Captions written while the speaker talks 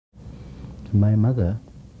My mother,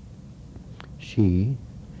 she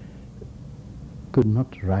could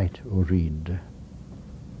not write or read,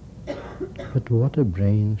 but what a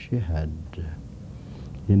brain she had.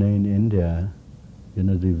 You know, in India, you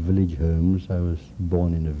know, the village homes, I was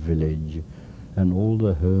born in a village, and all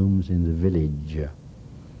the homes in the village,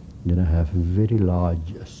 you know, have very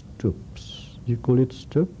large stoops. You call it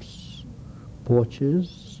stoops?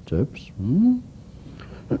 Porches? Stoops? Hmm?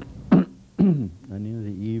 And in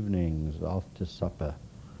the evenings, after supper,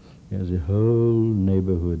 the whole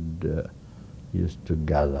neighborhood used to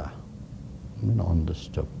gather, you know, on the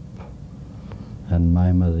stoop. And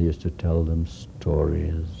my mother used to tell them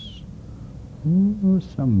stories. There was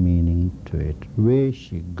some meaning to it. Where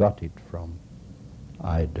she got it from,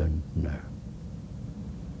 I don't know.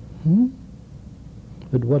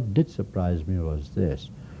 But what did surprise me was this,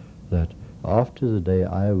 that after the day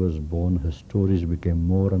I was born, her stories became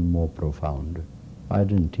more and more profound. I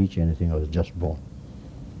didn't teach anything, I was just born.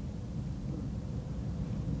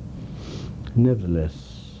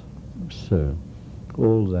 Nevertheless, so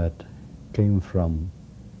all that came from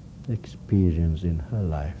experience in her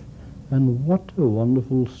life. And what a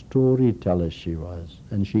wonderful storyteller she was,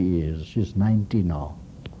 and she is. She's 90 now.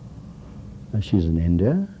 And she's in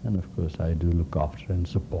India, and of course I do look after her and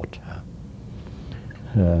support her.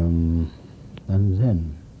 And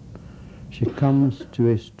then she comes to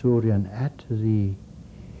a story, and at the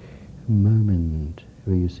moment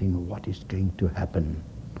where you think, what is going to happen,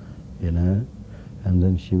 you know, and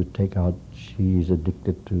then she would take out, she's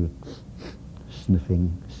addicted to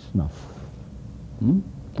sniffing snuff.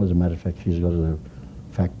 As a matter of fact, she's got a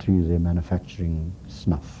factory, they're manufacturing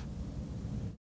snuff.